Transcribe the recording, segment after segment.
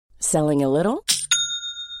Selling a little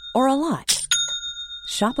or a lot?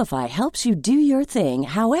 Shopify helps you do your thing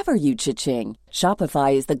however you cha-ching.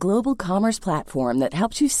 Shopify is the global commerce platform that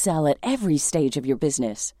helps you sell at every stage of your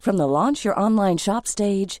business. From the launch your online shop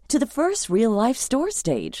stage to the first real-life store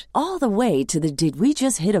stage, all the way to the did we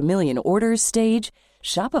just hit a million orders stage.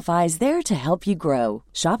 Shopify is there to help you grow.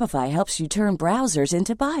 Shopify helps you turn browsers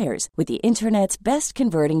into buyers with the internet's best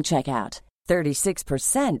converting checkout.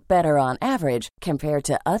 36% better on average compared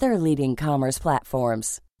to other leading commerce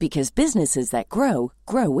platforms. Because businesses that grow,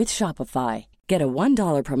 grow with Shopify. Get a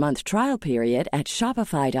 $1 per month trial period at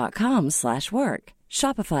shopify.com/work.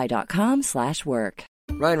 Shopify.com/work.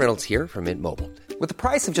 Ryan Reynolds here from Mint Mobile. With the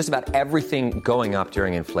price of just about everything going up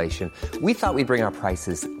during inflation, we thought we'd bring our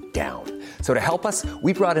prices down. So to help us,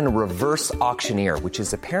 we brought in a reverse auctioneer, which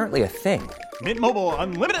is apparently a thing. Mint Mobile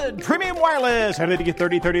Unlimited Premium Wireless. How to get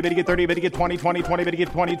 30, 30, bit to get 30, bit to get 20, 20, 20, bit to get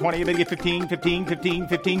 20, 20, bit to get 15, 15, 15,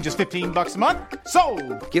 15, just $15 a month?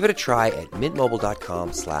 Sold! Give it a try at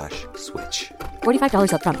mintmobile.com/switch.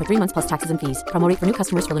 $45 up front for 3 months plus taxes and fees. Promo rate for new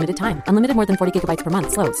customers for limited time. Unlimited more than 40 gigabytes per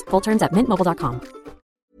month. Slows full terms at mintmobile.com.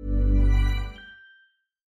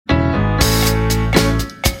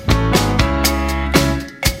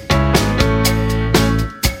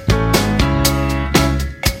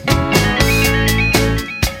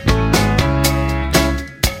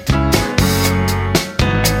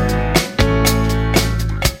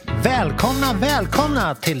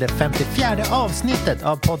 Välkomna till det 54:e avsnittet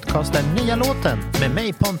av podcasten Nya låten med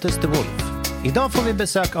mig Pontus de Wolf. Idag får vi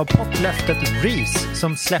besök av poplöftet Reese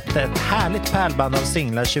som släppte ett härligt pärlband av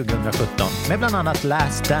singlar 2017 med bland annat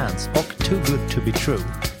Last Dance och Too Good To Be True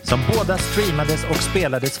som båda streamades och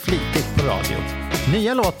spelades flitigt på radio.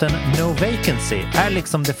 Nya låten No Vacancy är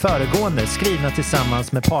liksom det föregående skrivna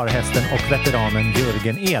tillsammans med parhästen och veteranen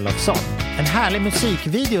Jörgen Elofsson. En härlig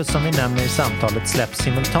musikvideo som vi nämner i samtalet släpps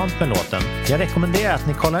simultant med låten. Jag rekommenderar att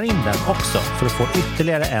ni kollar in den också för att få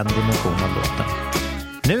ytterligare en dimension av låten.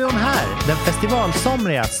 Nu är hon här, den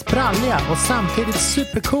festivalsomriga, spralliga och samtidigt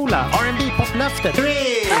supercoola R&B-poplöftet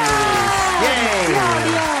Reese! Yay!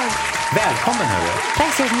 Välkommen hörru!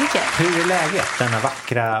 Tack så mycket. Hur är läget denna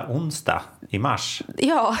vackra onsdag i mars?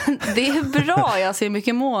 Ja, det är bra. Jag ser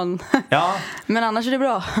mycket moln. Ja. Men annars är det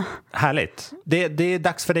bra. Härligt. Det är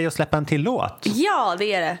dags för dig att släppa en till låt. Ja,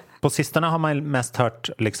 det är det. På sistone har man mest hört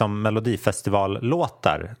liksom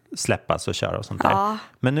Melodifestival-låtar släppas och köra och sånt där. Ja.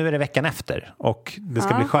 Men nu är det veckan efter och det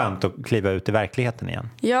ska bli skönt att kliva ut i verkligheten igen.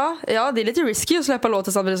 Ja, det är lite risky att släppa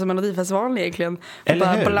låtar samtidigt som Melodifestivalen egentligen. Eller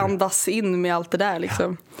bara hur? Blandas in med allt det där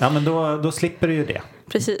liksom. Ja men då slipper du ju det.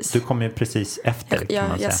 Precis. Du kommer ju precis efter kan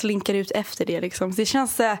man säga. Jag slinkar ut efter det liksom. Det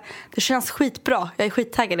känns skitbra. Jag är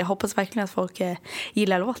skittaggad. Jag hoppas verkligen att folk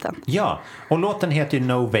gillar låten. Ja, och låten heter ju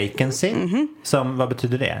No Vacancy. Som, vad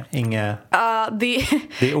betyder det?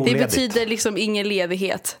 Det betyder liksom ingen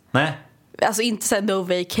ledighet. Nej. Alltså inte så här no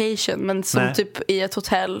vacation, men som typ i ett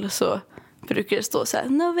hotell så brukar det stå så här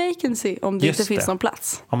no vacancy om det inte finns någon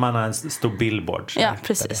plats. Om man har en stor billboard. Ja,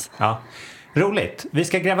 precis. Ja. Roligt. Vi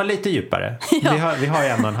ska gräva lite djupare. Ja. Vi har ju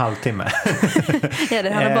ändå en halvtimme. Ja,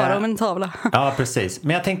 det handlar bara om en tavla. Ja, precis.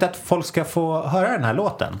 Men jag tänkte att folk ska få höra den här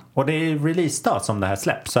låten. Och det är releasedag som det här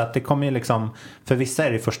släpps. Så att det kommer ju liksom, för vissa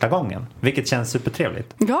är det första gången. Vilket känns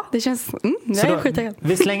supertrevligt. Ja, det känns, det är skittaggad.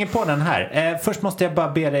 Vi slänger på den här. Först måste jag bara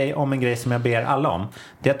be dig om en grej som jag ber alla om.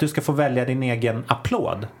 Det är att du ska få välja din egen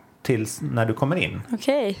applåd tills när du kommer in.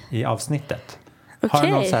 I avsnittet. Har du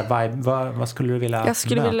någon så här vibe? Vad skulle du vilja? Jag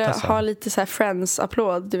skulle vilja ha lite så här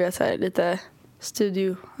Friends-applåd. Du vet så här, lite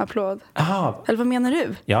studio-applåd. Aha. Eller vad menar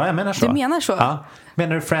du? Ja, jag menar så. Du menar så? Ja.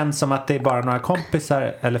 Menar du Friends som att det är bara några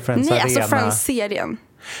kompisar? Eller Friends Nej, Arena? alltså Friends-serien.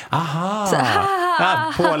 Aha. Så,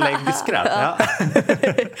 påläggskratt. Ja.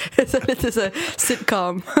 Så lite så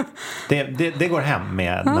sitcom. Det går hem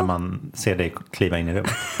med när man ser dig kliva in i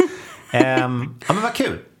rummet. Ja, men vad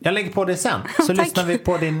kul. Jag lägger på det sen. Så lyssnar vi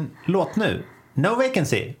på din låt nu. No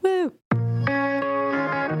Vacancy. Woo.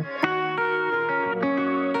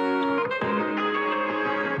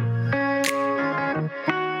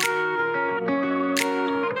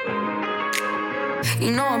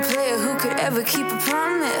 You know a player who could ever keep a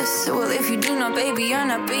promise. Well, if you do not, baby, you're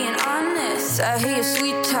not being honest. I hear your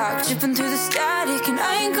sweet talk dripping through the static, and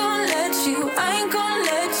I ain't gonna let you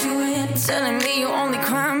in. Telling me your only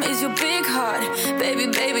crime is your big heart. Baby,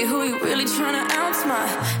 baby, who you really trying to outsmart?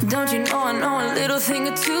 Don't you know I know a little thing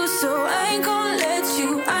or two, so I ain't gonna let you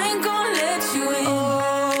in. Oh, I ain't gonna let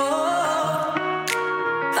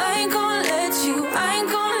you in.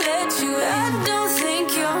 I don't think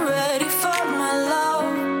you're ready for my love.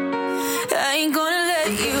 I ain't gonna let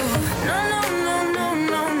you.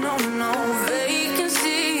 No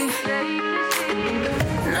vacancy.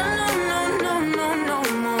 No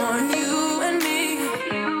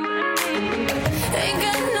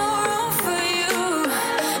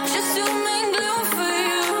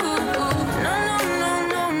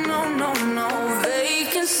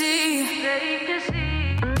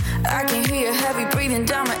I can hear your heavy breathing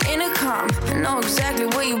down my intercom. I know exactly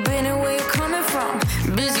where you've been and where you're coming from.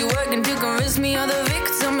 Busy working to convince me you're the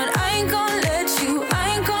victim, and I ain't gonna let you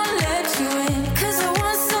in. 'Cause I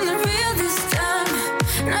want something real this time.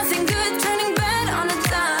 Nothing good turning bad on a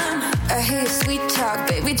dime. I hear your sweet talk,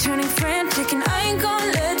 baby turning frantic, and I ain't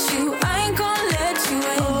gonna let you in.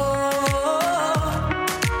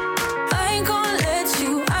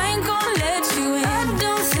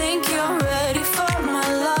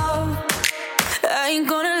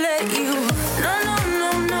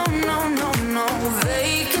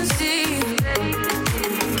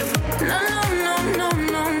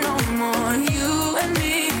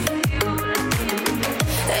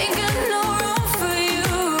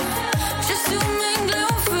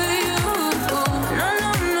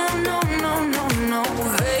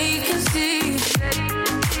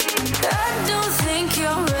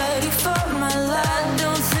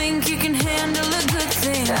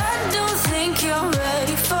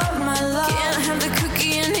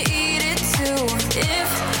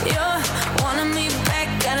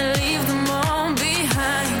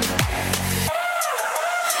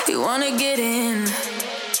 Wanna get in.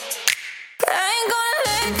 I ain't gonna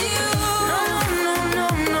let you.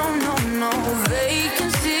 No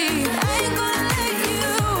vacancy. I ain't gonna let you.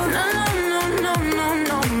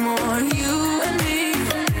 No more you and me.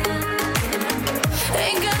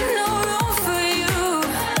 Ain't got no room for you.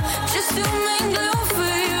 Just to make room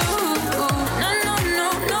for you. No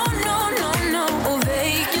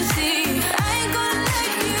vacancy. I ain't gonna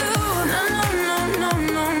let you. No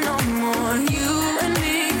more you and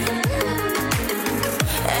me.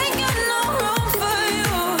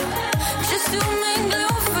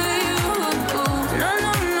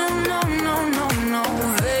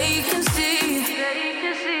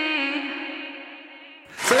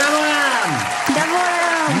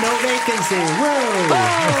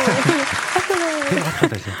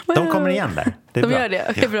 De kommer igen där. Det är de bra. gör det,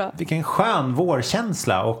 okej, bra. Vilken skön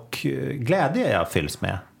vårkänsla och glädje jag fylls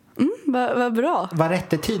med. Vad bra. Vad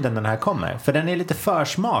rätt i tiden den här kommer. För den är lite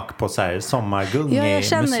försmak på så här sommargungig Ja, jag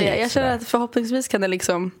känner musik, det. Jag känner att förhoppningsvis kan den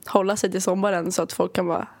liksom hålla sig till sommaren så att folk kan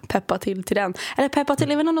vara peppa till den. Eller peppa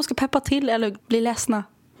till, även om de ska peppa till eller bli ledsna.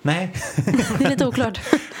 Nej. Det är lite oklart.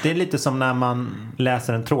 Det är lite som när man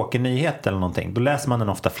läser en tråkig nyhet eller någonting. Då läser man den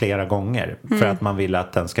ofta flera gånger. För att man vill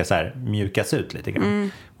att den ska så här mjukas ut lite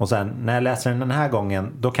grann. Och sen när jag läser den här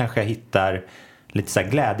gången, då kanske jag hittar lite så här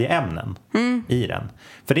glädjeämnen i den.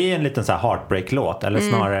 För det är en liten så här heartbreak-låt. Eller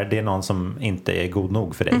snarare, det är någon som inte är god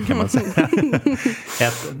nog för dig, kan man säga.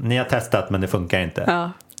 Ni har testat men det funkar inte.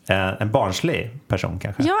 Ja. En barnslig person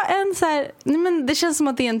kanske. Ja, en så här, men det känns som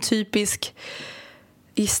att det är en typisk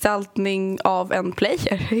gestaltning av en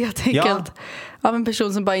player, helt enkelt. Ja. Av en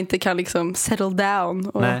person som bara inte kan liksom settle down.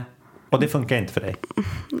 Och... Nej. Och det funkar inte för dig.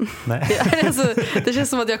 Nej. Ja, alltså, det känns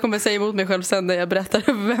som att jag kommer säga emot mig själv sen när jag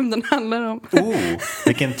berättar vem den handlar om.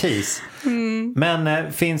 Vilken tease.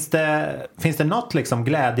 Men finns det något liksom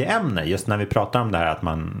glädjeämne just när vi pratar om det här att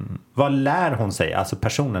vad lär hon sig, alltså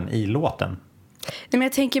personen i låten? Nej, men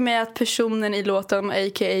jag tänker mig att personen i låten,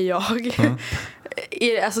 a.k.a. jag,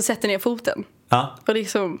 alltså sätter ner foten. Ja. Och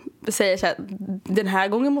liksom säger så här: den här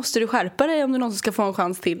gången måste du skärpa dig om du någonsin ska få en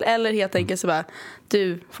chans till. Eller helt enkelt så bara,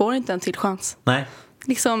 du får inte en till chans. Nej.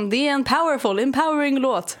 Liksom, det är en empowering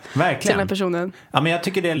låt. Verkligen. Till den här personen. Ja, men jag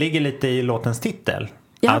tycker det ligger lite i låtens titel.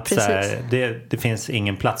 Ja, att precis. Så här, det finns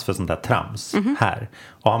ingen plats för sånt här trams här.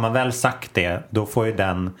 Och har man väl sagt det, då får ju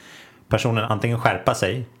den personen antingen skärpa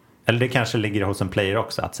sig. Eller det kanske ligger hos en player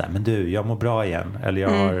också. Att säga, men du, jag mår bra igen.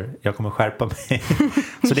 Eller jag kommer skärpa mig.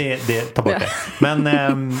 Så det tar bort det. Men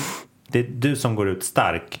det är du som går ut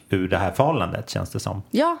stark ur det här förhållandet, känns det som.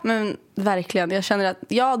 Ja, men verkligen. Jag känner att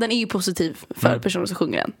den är ju positiv för personer som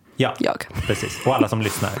sjunger den. Ja, jag. Precis. Och alla som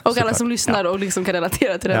lyssnar. Och alla som lyssnar och liksom kan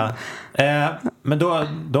relatera till den. Ja. Men då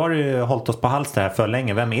har du ju hållit oss på hals det här för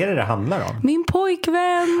länge. Vem är det handlar om? Min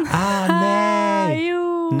pojkvän. Nej.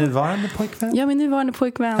 Jo. Nuvarande pojkvän? Ja, min nuvarande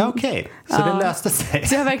pojkvän. Ja, okej. Så det löste sig.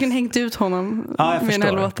 Så jag har verkligen hängt ut honom med den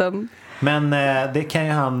här låten. Men det kan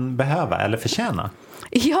ju han behöva eller förtjäna.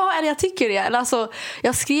 Ja, eller jag tycker det. Alltså,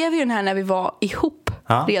 jag skrev ju den här när vi var ihop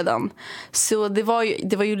redan. Så det var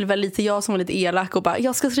ju väl lite jag som var lite elak och bara,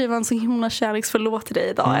 jag ska skriva en så himla kärleksfull låt till dig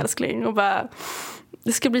idag, älskling. Och bara,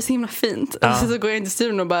 det ska bli så himla fint. Och så går jag in till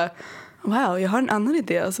studion och bara, wow, jag har en annan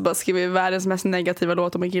idé. Och så bara skriver jag världens mest negativa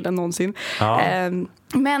låt om en kille någonsin. Ja.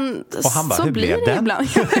 Men och han bara, så hur blir det ibland.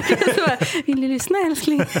 Så bara, vill du lyssna,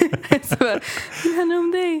 älskling? Så bara, det handlar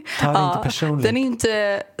om dig. Ta det inte personligt. Den är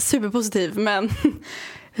inte superpositiv, men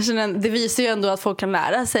Det visar ju ändå att folk kan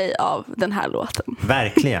lära sig av den här låten.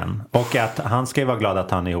 Verkligen. Och att han ska ju vara glad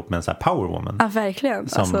att han är ihop med en sån här powerwoman. Ja, verkligen.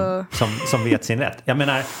 Som vet sin rätt. Jag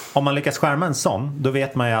menar, om man lyckas skärma en sån, då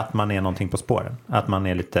vet man ju att man är någonting på spåren. Att man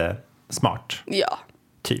är lite smart. Ja.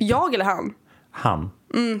 Typ. Jag eller han? Han.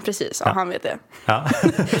 Precis, ja. Han vet det. Ja.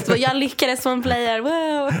 Så jag lyckades som player.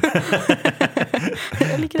 Wow.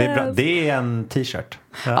 Det är bra. Det är en t-shirt.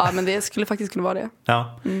 Ja, men det skulle faktiskt kunna vara det.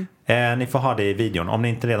 Ja. Ni får ha det i videon. Om ni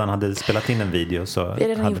inte redan hade spelat in en video så... Vi har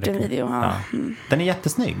redan gjort en video. Ja. Den är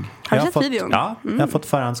jättesnygg. Har du sett videon? Ja, jag har fått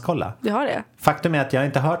förhandskolla. Du har det? Faktum är att jag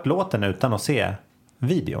inte hört låten utan att se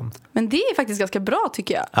videon. Men det är faktiskt ganska bra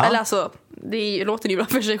tycker jag. Ja. Eller alltså, låten är ju bra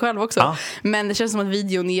för sig själv också. Ja. Men det känns som att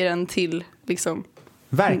videon ger en till liksom...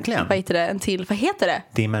 Verkligen. Vad heter det? En till, vad heter det?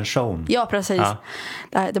 Dimension. Ja, precis.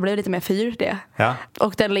 Ja. Det blev lite mer fyr det. Ja.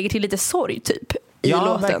 Och den lägger till lite sorg typ i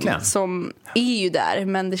låten. Verkligen. Som är ju där.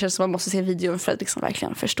 Men det känns som att man måste se videon för att liksom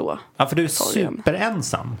verkligen förstå. Ja, för du är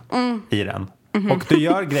superensam i den. Och du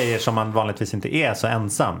gör grejer som man vanligtvis inte är så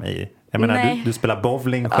ensam i. Jag menar, du spelar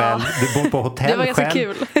bowling själv. Du bor på hotell själv. Det var ganska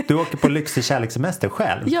kul. Du åker på lyxig kärlekssemester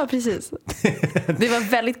själv. Ja, precis. Det var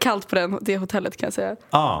väldigt kallt på det hotellet kan jag säga.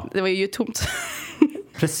 Ja. Det var ju tomt.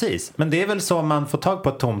 Precis, men det är väl så man får tag på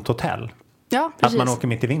ett tomt hotell? Ja, precis. Att man åker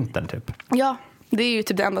mitt i vintern typ. Ja, det är ju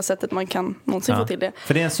typ det enda sättet man kan någonsin få till det.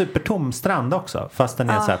 För det är en supertom strand också, fast den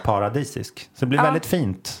är så här paradisisk. Så det blir väldigt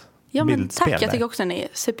fint bildspel. Tack, jag tycker också den är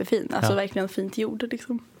superfin. Alltså verkligen fint gjord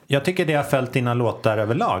liksom. Jag tycker det har följt dina låtar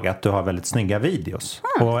överlag, att du har väldigt snygga videos.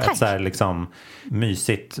 Och ett så här liksom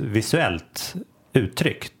mysigt visuellt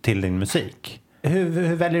uttryck till din musik.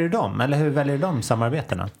 Hur väljer du dem? Eller hur väljer du de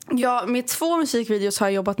samarbetena? Ja, med 2 musikvideos har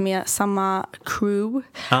jag jobbat med samma crew.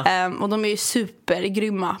 Och de är ju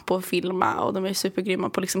supergrymma på att filma. Och de är supergrymma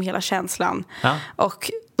på liksom hela känslan.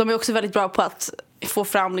 Och de är också väldigt bra på att få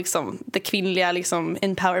fram liksom det kvinnliga liksom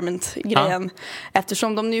empowerment-grejen.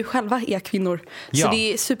 Eftersom de nu själva är kvinnor. Så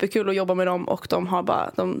det är superkul att jobba med dem. Och de har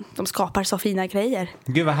bara, de skapar så fina grejer.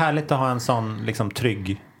 Gud vad härligt att ha en sån liksom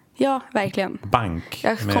trygg... Ja, verkligen. Bank.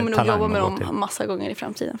 Jag kommer nog jobba med dem massa gånger i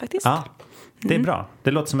framtiden faktiskt. Ja, det är bra.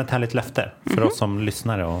 Det låter som ett härligt löfte för oss som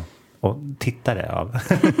lyssnare och tittare av.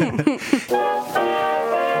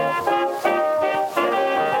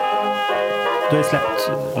 Du har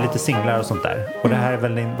släppt lite singlar och sånt där. Och det här är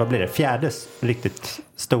väl vad blir det? 4:e riktigt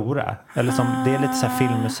stora? Eller som det är lite så här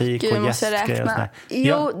filmmusik och gästgrejer och sånt där.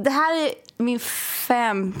 Jo, det här är min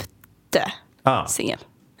 5:e singel.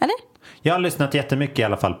 Eller? Jag har lyssnat jättemycket i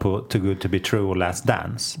alla fall på Too Good To Be True och Last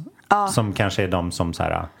Dance. Som kanske är de som så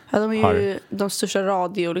här... Ja, de är ju de största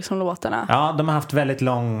radio liksom, låtarna. Ja, de har haft väldigt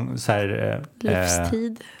lång så här,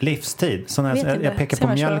 livstid. Så när jag pekar på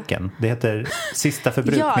mjölken. Det heter sista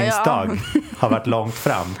förbrukningsdag. Har varit långt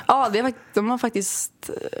fram. Ja, de har faktiskt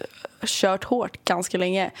kört hårt ganska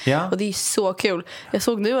länge. Ja. Och det är så kul. Jag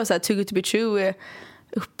såg nu att Too Good To Be True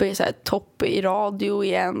uppe i så här, topp i radio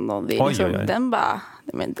igen. Och det är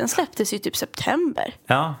liksom, den släpptes ju typ september.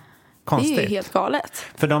 Ja, konstigt. Det är ju helt galet.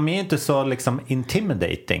 För de är ju inte så liksom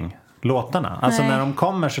intimidating, låtarna. Alltså när de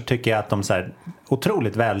kommer så tycker jag att de är så här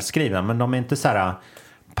otroligt välskrivna. Men de är inte så här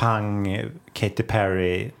pang, Katy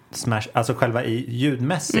Perry, smash. Alltså själva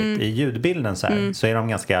ljudmässigt, i ljudbilden så här, så är de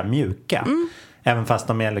ganska mjuka. Även fast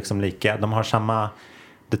de är liksom lika, de har samma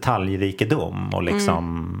detaljrikedom och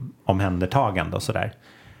liksom omhändertagande och sådär.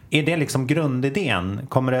 Är det liksom grundidén?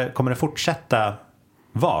 Kommer det fortsätta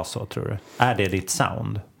vara så, tror du? Är det ditt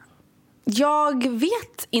sound? Jag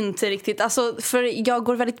vet inte riktigt. Alltså, för jag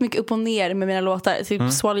går väldigt mycket upp och ner med mina låtar.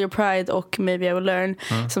 Typ Swallow Your Pride och Maybe I Will Learn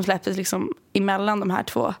som släpptes liksom emellan de här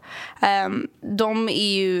 2. De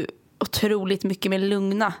är ju otroligt mycket mer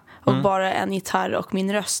lugna och bara en gitarr och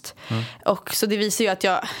min röst. Och så det visar ju att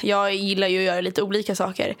jag gillar ju att göra lite olika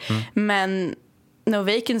saker. Men No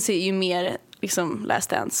Vacancy är ju mer liksom Last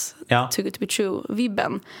Dance, Too Good To Be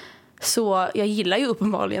True-vibben. Så jag gillar ju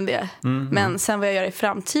uppenbarligen det. Men sen vad jag gör i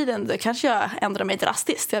framtiden, då kanske jag ändrar mig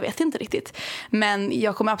drastiskt. Jag vet inte riktigt. Men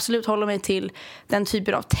jag kommer absolut hålla mig till den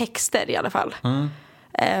typen av texter i alla fall.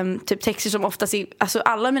 Typ texter som oftast är, alltså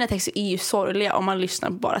alla mina texter är ju sorgliga om man lyssnar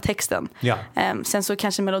på bara texten. Sen så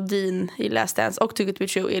kanske melodin i Last Dance och Too Good To Be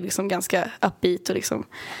True är liksom ganska upbeat och liksom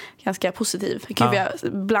ganska positiv. Gud, jag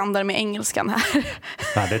blandar med engelskan här.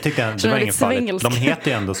 Ja, det tycker jag, det var inget farligt. De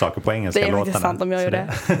heter ju ändå saker på engelska låtarna. Det är faktiskt sant om jag gör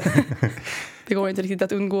det. Det går inte riktigt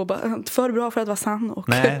att undgå bara, för bra för att vara sann och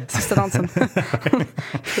sista dansen.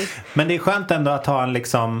 Men det är skönt ändå att ha en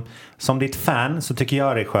liksom, som ditt fan så tycker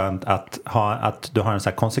jag det är skönt att du har en så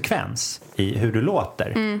här konsekvens i hur du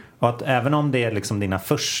låter. Och att även om det är liksom dina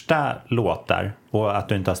första låtar och att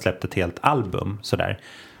du inte har släppt ett helt album sådär,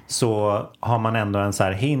 så har man ändå en så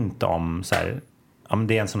här hint om så här,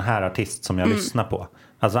 det är en sån här artist som jag lyssnar på.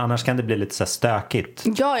 Alltså annars kan det bli lite så här stökigt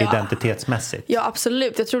identitetsmässigt. Ja,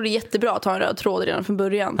 absolut. Jag tror det är jättebra att ha en röd tråd redan från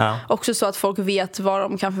början. Ja. Också så att folk vet vad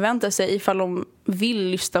de kan förvänta sig ifall de vill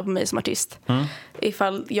lyssna på mig som artist.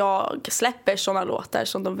 Ifall jag släpper såna låtar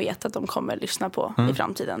som de vet att de kommer lyssna på i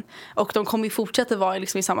framtiden. Och de kommer ju fortsätta vara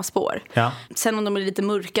liksom i samma spår. Ja. Sen om de är lite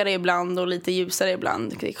mörkare ibland och lite ljusare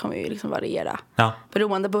ibland, det kommer ju liksom variera. Ja.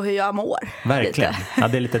 Beroende på hur jag mår. Verkligen. Lite. Ja,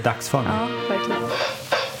 det är lite dagsform. Ja, verkligen.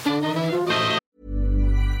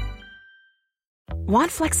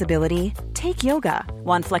 Want flexibility? Take yoga.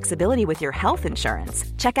 Want flexibility with your health insurance?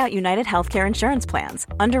 Check out United Healthcare Insurance Plans.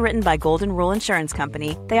 Underwritten by Golden Rule Insurance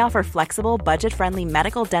Company, they offer flexible, budget-friendly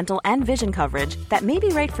medical, dental, and vision coverage that may be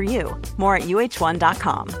right for you. More at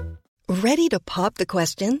uh1.com. Ready to pop the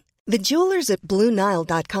question? The jewelers at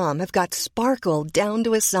BlueNile.com have got sparkle down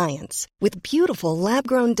to a science with beautiful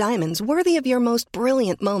lab-grown diamonds worthy of your most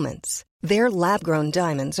brilliant moments. Their lab-grown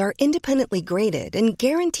diamonds are independently graded and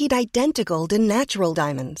guaranteed identical to natural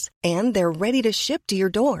diamonds. And they're ready to ship to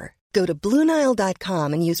your door. Go to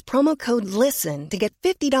BlueNile.com and use promo code LISTEN to get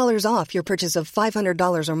 $50 off your purchase of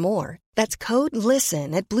 $500 or more. That's code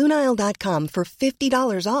LISTEN at BlueNile.com for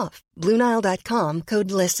 $50 off. BlueNile.com,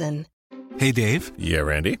 code LISTEN. Hey, Dave. Yeah,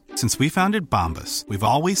 Randy. Since we founded Bombas, we've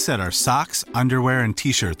always said our socks, underwear, and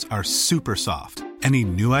T-shirts are super soft. Any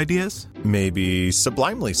new ideas? Maybe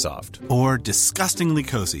sublimely soft. Or disgustingly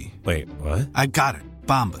cozy. Wait, what? I got it.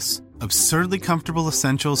 Bombas. Absurdly comfortable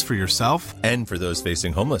essentials for yourself. And for those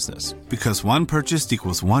facing homelessness. Because one purchased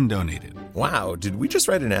equals one donated. Wow, did we just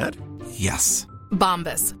write an ad? Yes.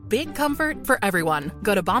 Bombas. Big comfort for everyone.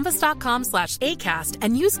 Go to bombas.com/ACAST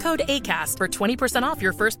and use code ACAST for 20% off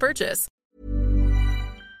your first purchase.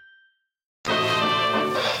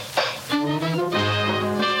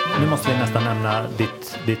 Nu måste vi nästan nämna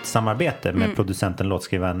ditt samarbete med producenten,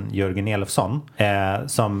 låtskrivaren Jörgen Elofsson,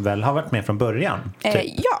 som väl har varit med från början.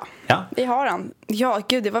 Typ. Ja, det har han. Ja,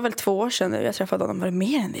 gud, det var väl 2 år sedan nu jag träffade honom. Var det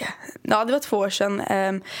mer än det? Ja, det var 2 år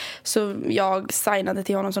sedan. Så jag signade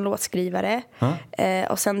till honom som låtskrivare.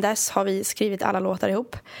 Och sen dess har vi skrivit alla låtar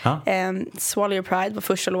ihop. Swallow Your Pride var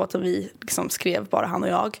första låten vi liksom skrev, bara han och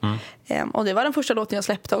jag. Och det var den första låten jag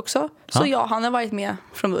släppte också. Så han har varit med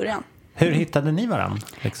från början. Hur hittade ni varandra?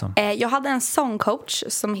 Liksom? Jag hade en sångcoach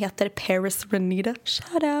som heter Paris Renita.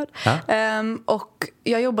 Shout out. Och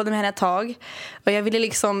jag jobbade med henne ett tag. Och jag ville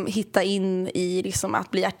liksom hitta in i liksom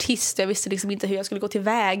att bli artist. Jag visste liksom inte hur jag skulle gå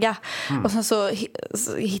tillväga. Och sen så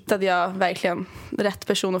hittade jag verkligen rätt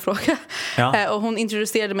person att fråga. Och hon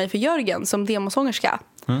introducerade mig för Jörgen som demosångerska.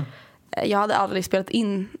 Jag hade aldrig spelat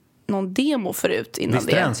in någon demo förut innan.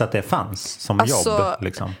 Visste du ens att det fanns som jobb?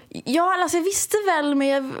 Liksom? Ja, alltså jag visste väl,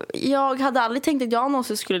 men jag hade aldrig tänkt att jag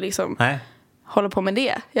någonsin skulle liksom hålla på med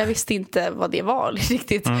det. Jag visste inte vad det var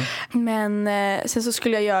riktigt. Men sen så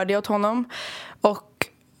skulle jag göra det åt honom. Och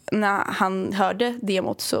när han hörde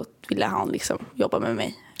demot så ville han liksom jobba med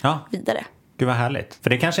mig vidare. Gud vad härligt. För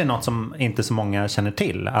det kanske är något som inte så många känner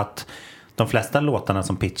till. Att de flesta låtarna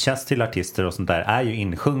som pitchas till artister och sånt där är ju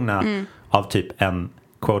insjungna av typ en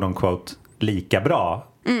quote-unquote lika bra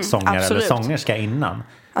sångare eller sångerska innan.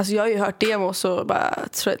 Alltså jag har ju hört demo så bara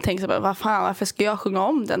tänkte jag vad fan, varför ska jag sjunga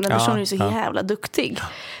om den? Den personen är ju så jävla duktig.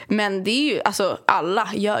 Men det är ju, alltså alla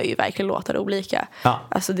gör ju verkligen låtar olika.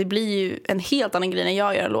 Alltså det blir ju en helt annan grej när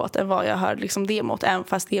jag gör en låt än vad jag hör liksom demot, även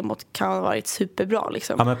fast demot kan ha varit superbra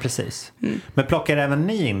liksom. Ja, men precis. Men plockar även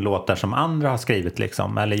ni in låtar som andra har skrivit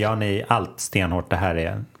liksom? Eller gör ni allt stenhårt, det här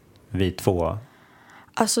är vi två?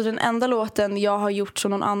 Alltså den enda låten jag har gjort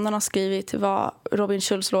som någon annan har skrivit var Robin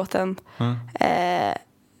Schultz-låten.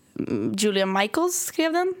 Julia Michaels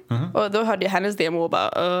skrev den. Och då hörde jag hennes demo och bara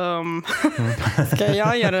ska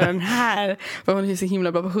jag göra den här? För hon är så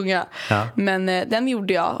himla bra på att sjunga. Men den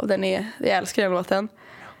gjorde jag och jag älskar den låten.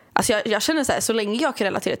 Alltså jag känner så länge jag kan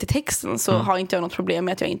relatera till texten så har inte jag något problem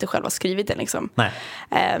med att jag inte själv har skrivit den liksom.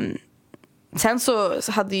 Sen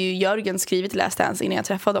så hade ju Jörgen skrivit Last Dance innan jag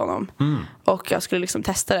träffade honom. Och jag skulle liksom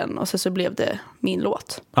testa den. Och så blev det min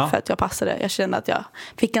låt. För att jag passade. Jag kände att jag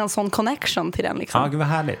fick en sån connection till den liksom. Ja, det var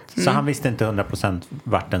härligt. Så han visste inte 100%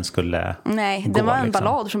 vart den skulle Nej, gå, det var en liksom.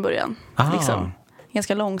 Ballad från början liksom.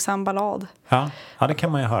 Ganska långsam ballad. Ja, det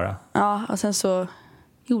kan man ju höra. Ja, och sen så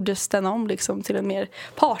gjordes den om liksom till en mer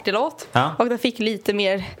partylåt. Och den fick lite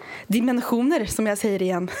mer dimensioner, som jag säger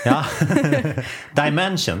igen.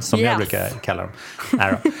 Dimensions, som jag brukar kalla dem.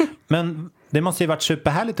 Men det måste ju varit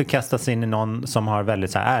superhärligt att kasta sig in i någon som har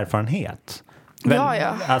väldigt så här erfarenhet.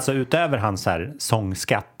 Alltså utöver hans så här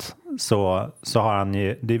sångskatt så har han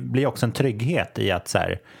ju, det blir också en trygghet i att så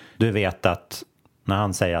här, du vet att när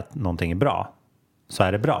han säger att någonting är bra så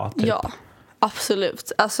är det bra typ.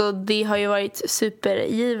 Absolut. Alltså det har ju varit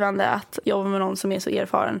supergivande att jobba med någon som är så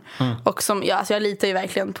erfaren. Och som, jag litar ju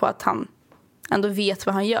verkligen på att han ändå vet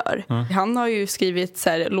vad han gör. Han har ju skrivit så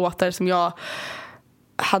här, låtar som jag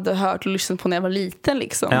hade hört och lyssnat på när jag var liten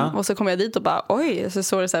liksom. Ja. Och så kom jag dit och bara, oj, så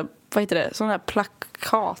såg det så här, vad heter det? Sådana här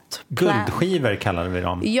plakat. Guldskivor kallade vi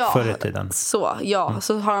dem förr i tiden. Så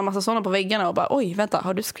har han en massa sådana på väggarna och bara, oj, vänta,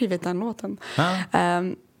 har du skrivit den låten?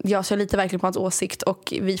 Så jag litar verkligen på hans åsikt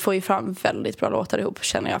och vi får ju fram väldigt bra låtar ihop,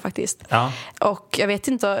 känner jag faktiskt. Ja. Och jag vet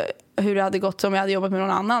inte hur det hade gått om jag hade jobbat med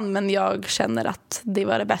någon annan, men jag känner att det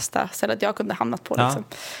var det bästa stället jag kunde hamnat på. Liksom.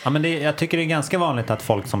 Ja, men jag tycker det är ganska vanligt att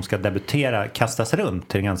folk som ska debutera kastas runt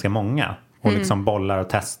till ganska många och liksom bollar och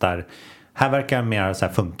testar. Här verkar det mer så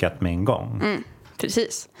här funkat med en gång.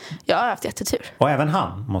 Precis. Jag har haft jättetur. Och även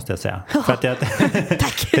han, måste jag säga. För att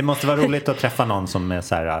det måste vara roligt att träffa någon som är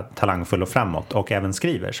så här talangfull och framåt och även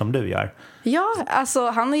skriver som du gör. Ja, alltså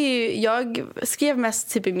han är ju, jag skrev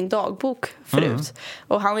mest typ i min dagbok förut.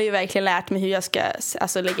 Och han har ju verkligen lärt mig hur jag ska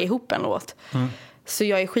lägga ihop en låt. Så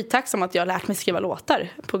jag är skittacksam att jag har lärt mig skriva låtar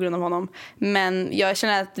på grund av honom. Men jag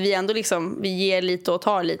känner att vi ändå liksom, vi ger lite och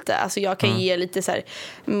tar lite. Alltså jag kan ge lite så här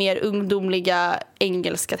mer ungdomliga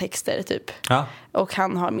engelska texter typ. Ja. Och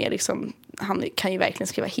han har mer liksom, han kan ju verkligen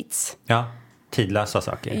skriva hits. Ja, tidlösa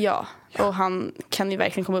saker. Ja, och han kan ju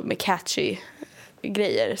verkligen komma upp med catchy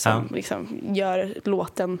grejer som liksom gör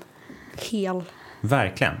låten hel.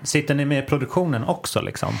 Verkligen. Sitter ni med i produktionen också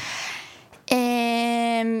liksom?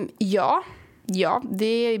 Ja,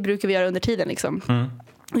 det brukar vi göra under tiden liksom.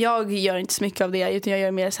 Jag gör inte så mycket av det, utan jag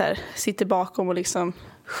gör mer så här, sitter bakom och liksom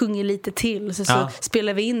sjunger lite till. Så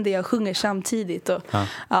spelar vi in det jag sjunger samtidigt. Och,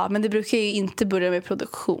 men det brukar ju inte börja med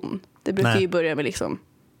produktion. Det brukar ju börja med liksom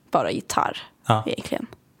bara gitarr egentligen.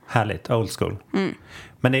 Härligt, old school.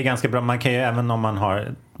 Men det är ganska bra, man kan ju även om man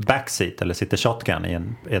har backseat eller sitter shotgun i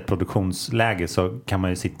ett produktionsläge, så kan man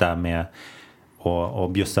ju sitta med och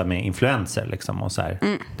bjussa med influenser liksom, och så här,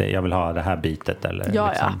 jag vill ha det här bitet eller liksom,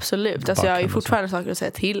 ja, absolut. Alltså, jag har ju fortfarande saker att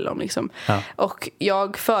säga till om liksom. Och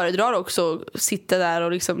jag föredrar också att sitta där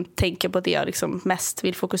och liksom tänka på det jag liksom mest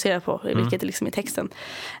vill fokusera på, vilket är liksom i texten.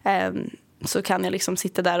 Så kan jag liksom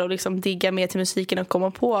sitta där och liksom digga med till musiken och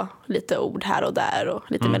komma på lite ord här och där och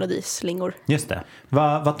lite melodislingor. Just det.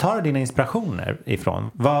 Vad tar du dina inspirationer ifrån?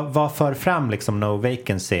 Vad för fram liksom No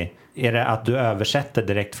Vacancy? Är det att du översätter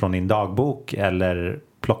direkt från din dagbok eller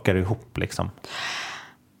plockar du ihop liksom?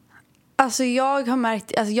 Alltså jag har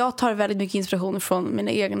märkt, jag tar väldigt mycket inspiration från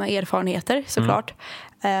mina egna erfarenheter såklart.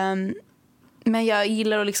 Men jag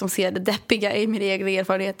gillar att liksom se det deppiga i mina egna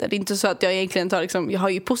erfarenheter. Det är inte så att jag egentligen tar liksom, jag har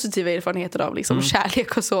ju positiva erfarenheter av liksom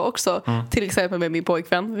kärlek och så också. Till exempel med min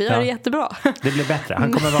pojkvän. Vi har det jättebra. Det blir bättre.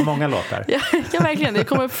 Han kommer vara många låtar. Ja, verkligen. Det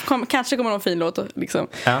kanske kommer någon fin låt liksom,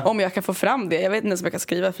 om jag kan få fram det. Jag vet inte ens om jag kan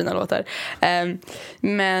skriva fina låtar.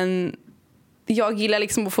 Men jag gillar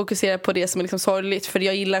liksom att fokusera på det som är liksom sorgligt, för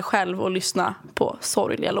jag gillar själv att lyssna på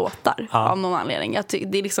sorgliga låtar av någon anledning.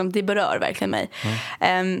 Det berör verkligen mig.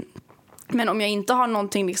 Men om jag inte har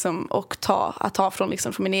någonting liksom att ta från,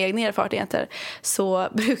 liksom, från mina egna erfarenheter, så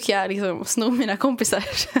brukar jag liksom sno mina kompisar.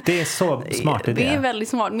 Det är så smart idé. Det är väldigt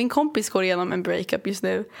smart. Min kompis går igenom en breakup just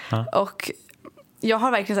nu. Och jag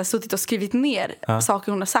har verkligen så här suttit och skrivit ner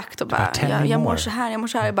saker hon har sagt och bara, jag mår så här.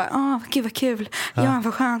 Jag bara, gud vad kul. Ja,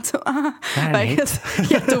 vad skönt. Verkligen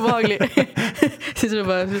jätteobehaglig. Sitter och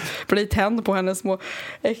bara blir tänd på hennes små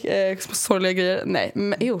sorgliga grejer. Nej,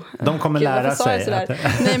 men jo. De kommer lära sig.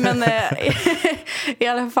 Nej, men i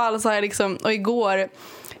alla fall så har jag liksom, och igår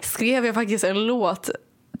skrev jag faktiskt en låt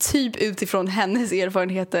typ utifrån hennes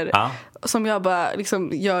erfarenheter som jag bara liksom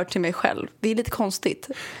gör till mig själv. Det är lite konstigt.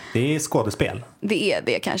 Det är skådespel. Det är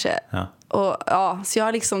det kanske. Och så jag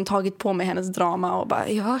har liksom tagit på mig hennes drama och bara,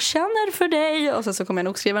 jag känner för dig. Och så kommer jag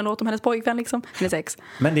nog skriva en låt om hennes pojkvän liksom, hennes ex.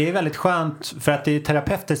 Men det är väldigt skönt, för att det är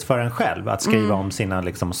terapeutiskt för en själv att skriva om sina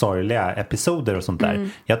liksom sorgliga episoder och sånt där.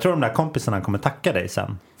 Jag tror de där kompisarna kommer tacka dig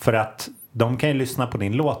sen, för att de kan ju lyssna på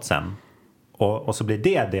din låt sen och så blir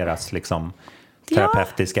det deras liksom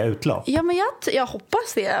terapeutiska utlopp. Ja, men jag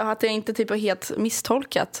hoppas det. Att jag inte typ har helt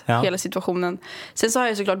misstolkat hela situationen. Sen så har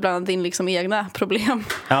jag såklart blandat in liksom egna problem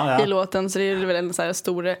i låten. Så det är väl en så här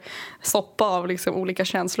stor soppa av liksom olika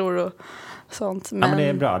känslor och sånt. Men det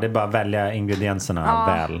är bra. Det är bara att välja ingredienserna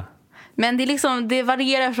väl. Men det, är liksom, det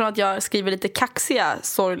varierar från att jag skriver lite kaxiga,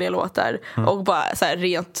 sorgliga låtar och bara så här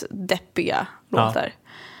rent deppiga låtar.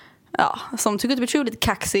 Ja, som Too Good To Be True, lite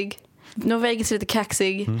kaxig. No Vegas är lite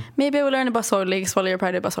kaxig. Maybe I Will Learn är bara sorglig. Swallow Your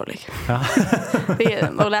Pride är bara sorglig.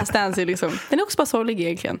 Och Last Dance är liksom, den är också bara sorglig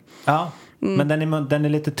egentligen. Men den är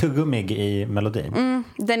lite tuggummig i melodin.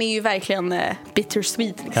 Den är ju verkligen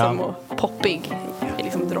bittersweet liksom, och poppig är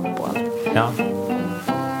liksom dropp och allt. Ja.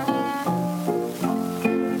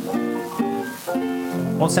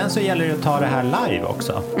 Och sen så gäller det att ta det här live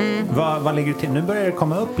också. Vad ligger det till? Nu börjar det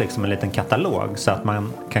komma upp liksom en liten katalog så att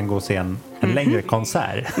man kan gå och se en längre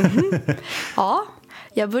konsert. Ja,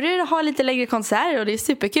 jag börjar ha lite längre konserter och det är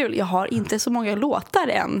superkul. Jag har inte så många låtar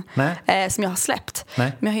än som jag har släppt.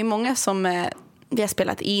 Nej. Men jag har ju många som vi har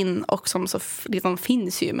spelat in och som så liksom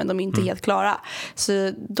finns ju, men de är inte helt klara.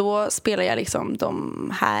 Så då spelar jag liksom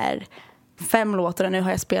de här 5 låtarna nu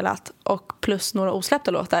har jag spelat och plus några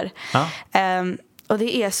osläppta låtar. Ja. Och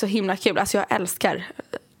det är så himla kul. Alltså jag älskar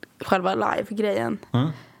själva live-grejen.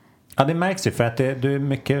 Ja, det märks ju för att du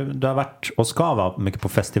har varit och ska vara mycket på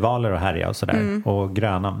festivaler och härja och sådär. Och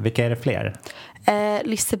Gröna. Vilka är det fler?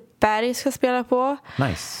 Liseberg ska spela på.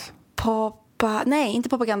 Nice. Nej, inte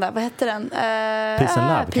Propaganda. Vad heter den? Peace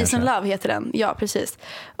and Love. Peace and Love heter den. Ja, precis.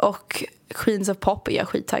 Och Queens of Pop är jag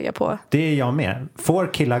skittaggad på. Det är jag med.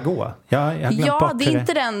 Får killar gå? Jag det är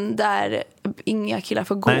inte den där inga killar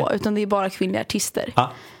får gå. Nej. Utan det är bara kvinnliga artister.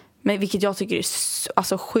 Ja. Men vilket jag tycker är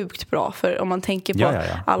alltså sjukt bra. För om man tänker på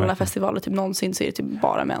alla verkligen. Festivaler typ någonsin så är det typ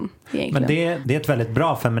bara män egentligen. Men det är ett väldigt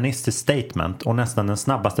bra feministiskt statement. Och nästan den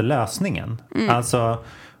snabbaste lösningen. Alltså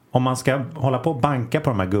om man ska hålla på och banka på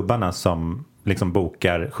de här gubbarna som liksom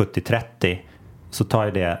bokar 70-30 så tar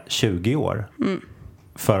ju det 20 år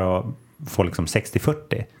för att få liksom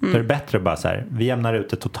 60-40. Då är det bättre att bara så här, vi jämnar ut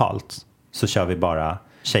det totalt så kör vi bara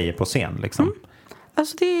tjejer på scen liksom.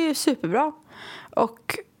 Alltså det är ju superbra.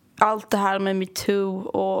 Och allt det här med MeToo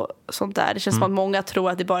och sånt där, det känns som att många tror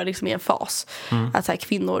att det bara liksom är en fas. Att så här,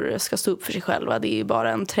 kvinnor ska stå upp för sig själva, det är ju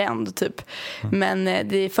bara en trend typ. Men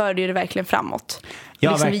det för det verkligen framåt.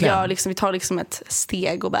 Ja, liksom, verkligen. vi tar liksom ett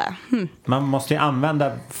steg och bara Man måste ju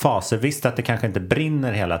använda faser. Visst att det kanske inte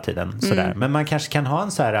brinner hela tiden sådär. Men man kanske kan ha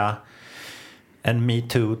en så här en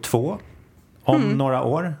MeToo 2 om några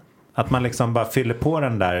år. Att man liksom bara fyller på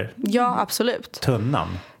den där absolut. tunnan.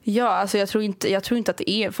 Ja, alltså jag tror inte att det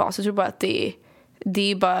är en fas. Jag tror bara att det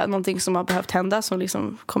är bara någonting som har behövt hända som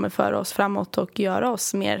liksom kommer föra oss framåt och göra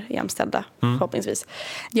oss mer jämställda förhoppningsvis.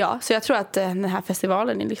 Ja, så jag tror att den här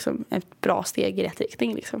festivalen är liksom ett bra steg i rätt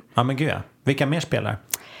riktning liksom. Ja, men gud. Vilka mer spelar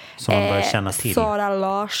som man bör känna till? Sara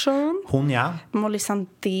Larsson. Hon, ja. Molly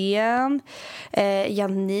Sandén.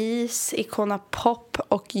 Janice, Icona Pop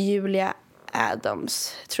och Julia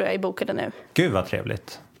Adams tror jag är bokade nu. Gud vad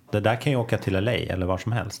trevligt. Det där kan ju åka till LA eller var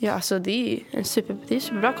som helst. Ja, alltså det är ett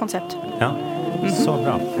superbra koncept. Ja, så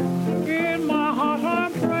bra.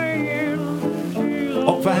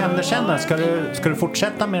 Och vad händer sen då? Ska du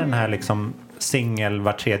fortsätta med den här liksom singel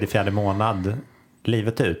var 3-4 månad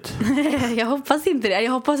livet ut? Jag hoppas inte det.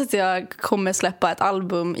 Jag hoppas att jag kommer släppa ett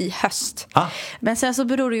album i höst. Men sen så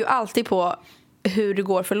beror det ju alltid på hur det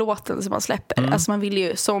går för låten som man släpper. Alltså man vill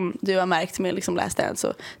ju, som du har märkt med liksom Last Dance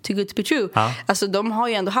och Too Good To Be True. Alltså de har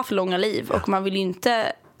ju ändå haft långa liv och man vill ju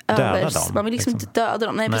inte döda dem. Man vill liksom inte döda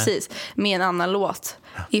dem. Nej, precis. Med en annan låt.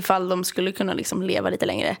 Ifall de skulle kunna liksom leva lite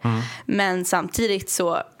längre. Men samtidigt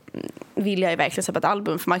så vill jag ju verkligen släppa ett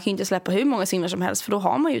album. För man kan ju inte släppa hur många singlar som helst. För då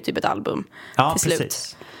har man ju typ ett album till slut.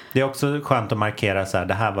 Precis. Det är också skönt att markera så här,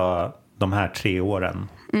 det här var de här 3 åren.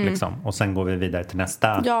 Liksom. Och sen går vi vidare till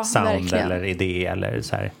nästa sound verkligen. Eller idé eller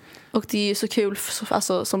så här. Och det är ju så kul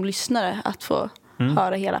alltså, som lyssnare att få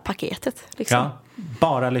höra hela paketet. Liksom. Ja,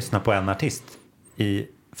 bara lyssna på en artist i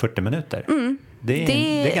 40 minuter.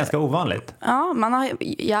 Det är ganska ovanligt.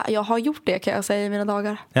 Ja, jag har gjort det kan jag säga i mina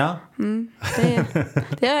dagar. Ja.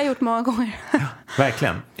 Det har jag gjort många gånger. Ja,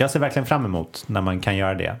 verkligen. Jag ser verkligen fram emot när man kan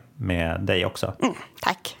göra det med dig också.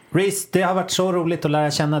 Tack. Reese, det har varit så roligt att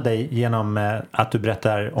lära känna dig genom att du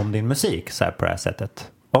berättar om din musik så här på det här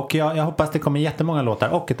sättet. Och jag hoppas det kommer jättemånga låtar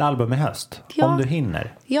och ett album i höst. Om du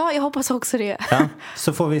hinner. Ja, jag hoppas också det. Ja,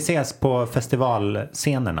 så får vi ses på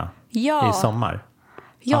festivalscenerna i sommar.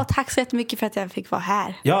 Ja, tack så jättemycket för att jag fick vara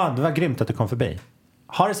här. Ja, det var grymt att du kom förbi.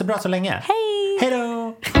 Ha det så bra så länge. Hej! Hej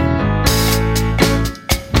då!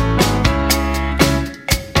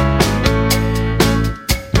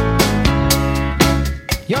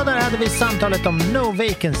 Ja, där hade vi samtalet om No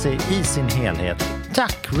Vacancy i sin helhet.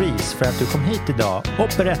 Tack Reese för att du kom hit idag och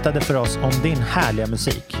berättade för oss om din härliga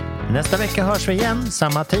musik. Nästa vecka hörs vi igen,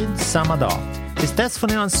 samma tid, samma dag. Tills dess får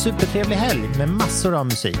ni ha en supertrevlig helg med massor av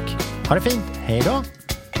musik. Ha det fint, hej då!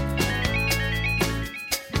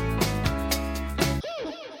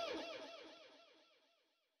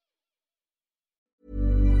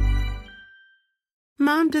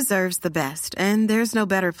 Mom deserves the best, and there's no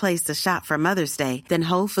better place to shop for Mother's Day than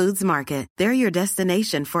Whole Foods Market. They're your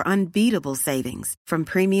destination for unbeatable savings, from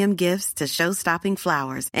premium gifts to show-stopping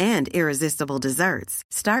flowers and irresistible desserts.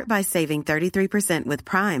 Start by saving 33% with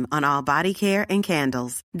Prime on all body care and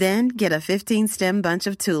candles. Then get a 15-stem bunch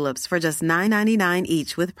of tulips for just $9.99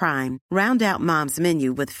 each with Prime. Round out Mom's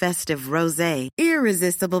menu with festive rosé,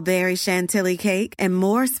 irresistible berry chantilly cake, and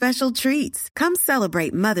more special treats. Come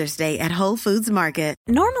celebrate Mother's Day at Whole Foods Market.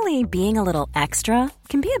 Normally, being a little extra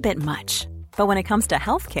can be a bit much. But when it comes to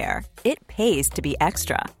healthcare, it pays to be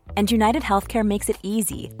extra. And United Healthcare makes it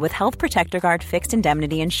easy with Health Protector Guard fixed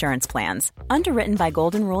indemnity insurance plans. Underwritten by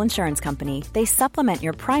Golden Rule Insurance Company, they supplement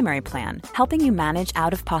your primary plan, helping you manage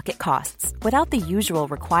out-of-pocket costs without the usual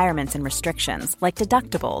requirements and restrictions like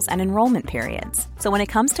deductibles and enrollment periods. So when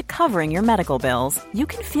it comes to covering your medical bills, you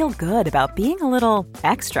can feel good about being a little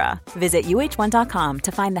extra. Visit UH1.com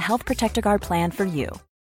to find the Health Protector Guard plan for you.